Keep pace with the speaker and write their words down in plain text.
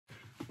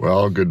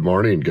Well, good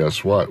morning.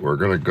 Guess what? We're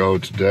going to go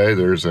today.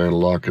 There's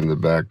Analog in the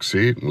back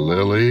seat and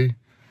Lily.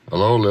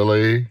 Hello,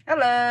 Lily.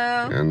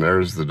 Hello. And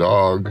there's the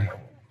dog.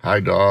 Hi,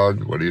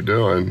 dog. What are you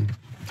doing?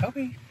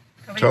 Toby.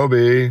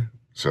 Toby.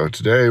 So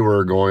today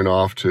we're going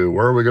off to,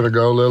 where are we going to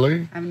go,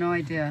 Lily? I have no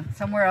idea.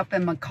 Somewhere up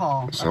in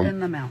McCall, up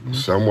in the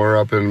mountains. Somewhere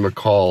up in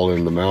McCall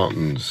in the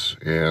mountains.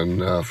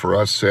 And for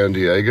us San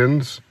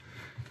Diegans,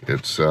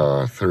 it's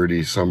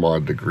 30 some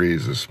odd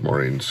degrees this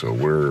morning, so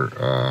we're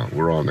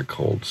on the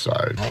cold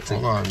side.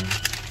 Hold on.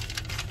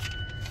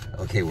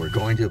 Okay, we're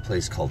going to a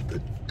place called the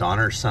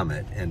Donner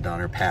Summit and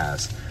Donner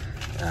Pass.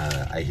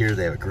 I hear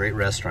they have a great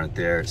restaurant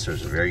there. It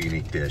serves a very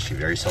unique dish. You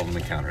very seldom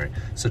encounter it.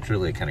 So it's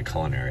really a kind of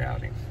culinary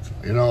outing.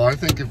 You know, I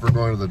think if we're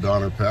going to the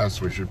Donner Pass,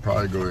 we should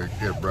probably go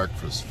get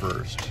breakfast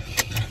first.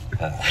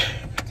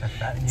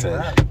 It's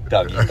a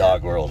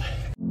dog world.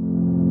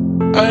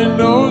 I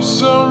know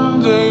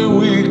someday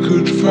we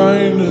could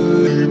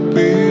finally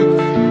be.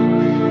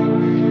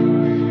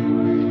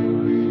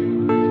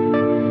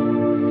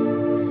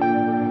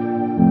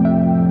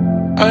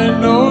 I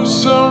know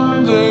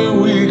someday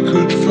we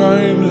could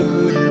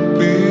finally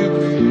be.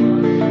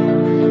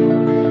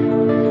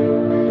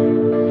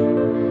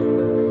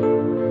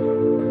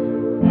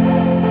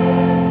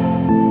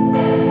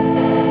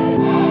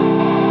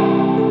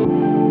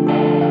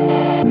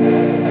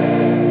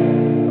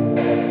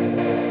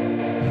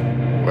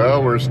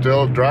 Well, we're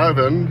still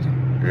driving,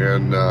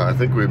 and I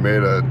think we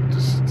made a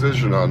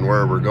decision on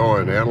where we're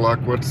going.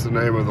 Analog, what's the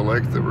name of the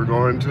lake that we're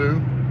going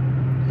to?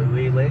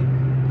 Louie Lake?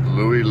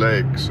 Louie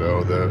Lake.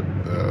 So the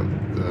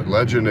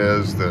legend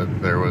is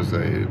that there was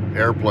an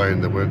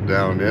airplane that went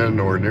down in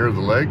or near the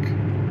lake.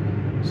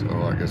 So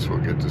I guess we'll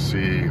get to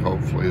see,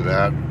 hopefully,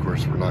 that. Of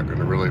course, we're not going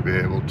to really be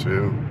able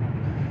to.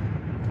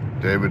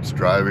 David's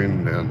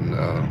driving,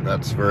 and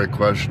that's very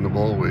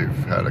questionable. We've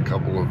had a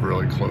couple of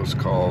really close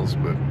calls,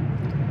 but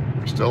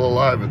we're still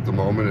alive at the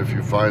moment. If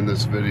you find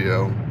this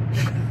video,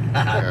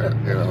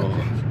 and, you know,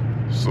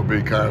 this will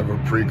be kind of a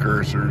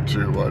precursor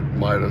to what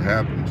might have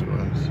happened to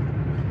us.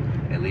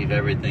 And leave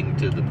everything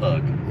to the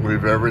pug.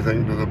 Leave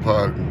everything to the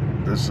pug.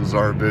 This is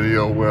our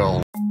video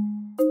will.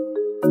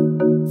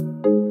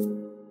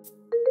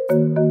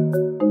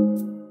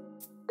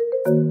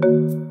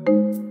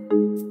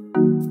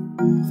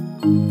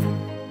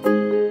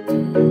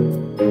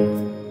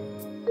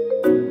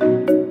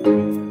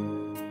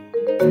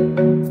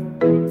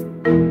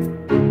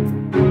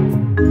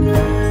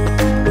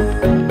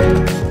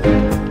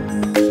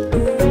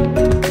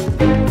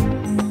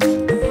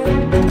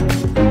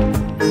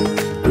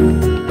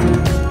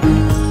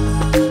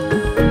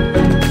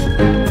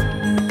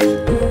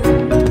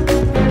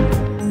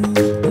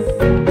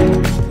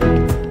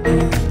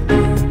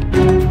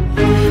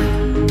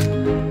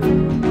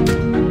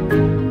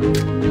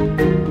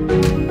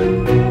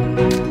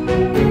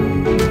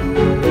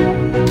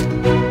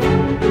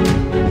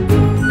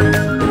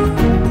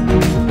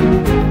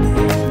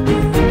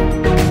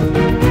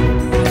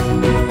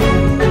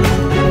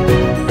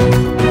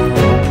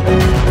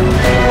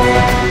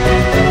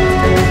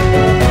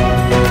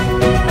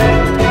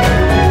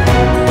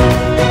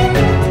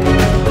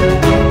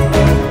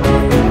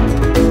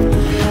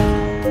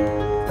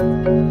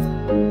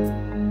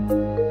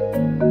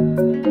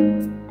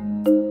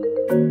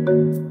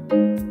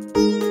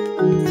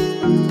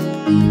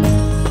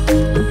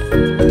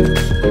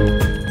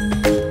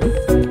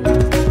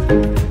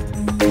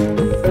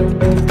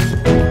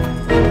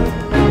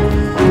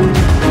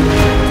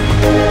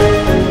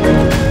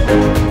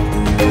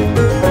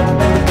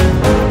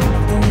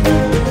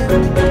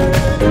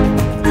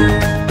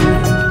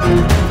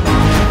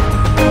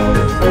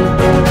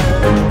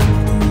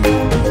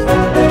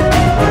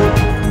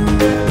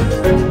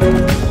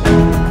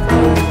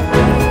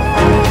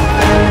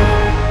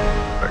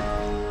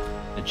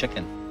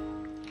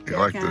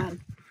 Chicken.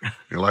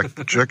 You like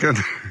the chicken?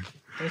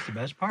 That's the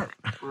best part.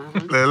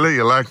 Lily,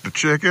 you like the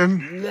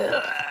chicken?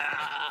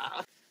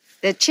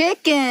 The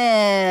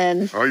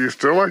chicken. Oh, you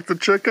still like the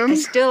chicken? I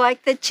still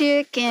like the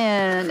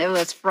chicken. It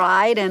was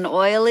fried and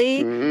oily.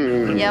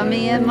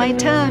 Yummy in my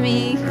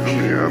tummy.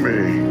 Yummy,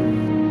 yummy.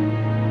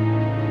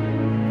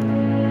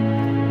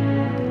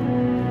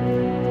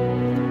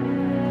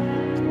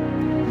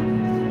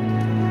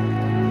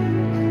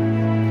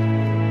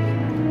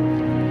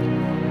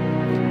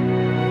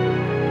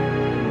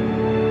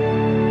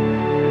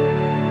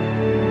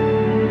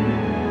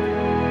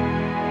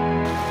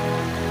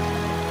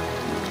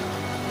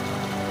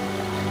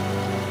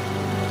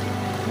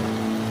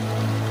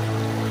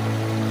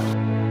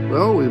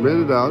 Well, we made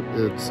it out.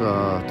 It's to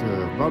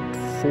about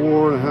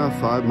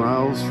 4.5–5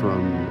 miles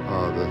from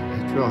the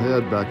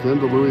trailhead back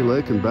into Louie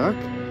Lake and back.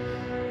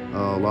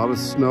 A lot of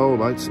snow,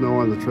 light snow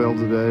on the trail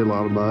today, a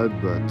lot of mud,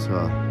 but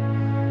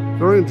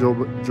very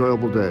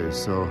enjoyable day.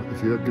 So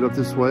if you get up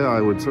this way, I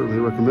would certainly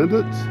recommend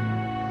it.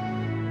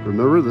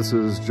 Remember, this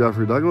is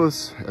Jeffrey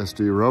Douglas,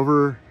 SD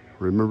Rover.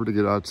 Remember to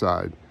get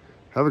outside.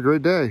 Have a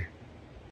great day.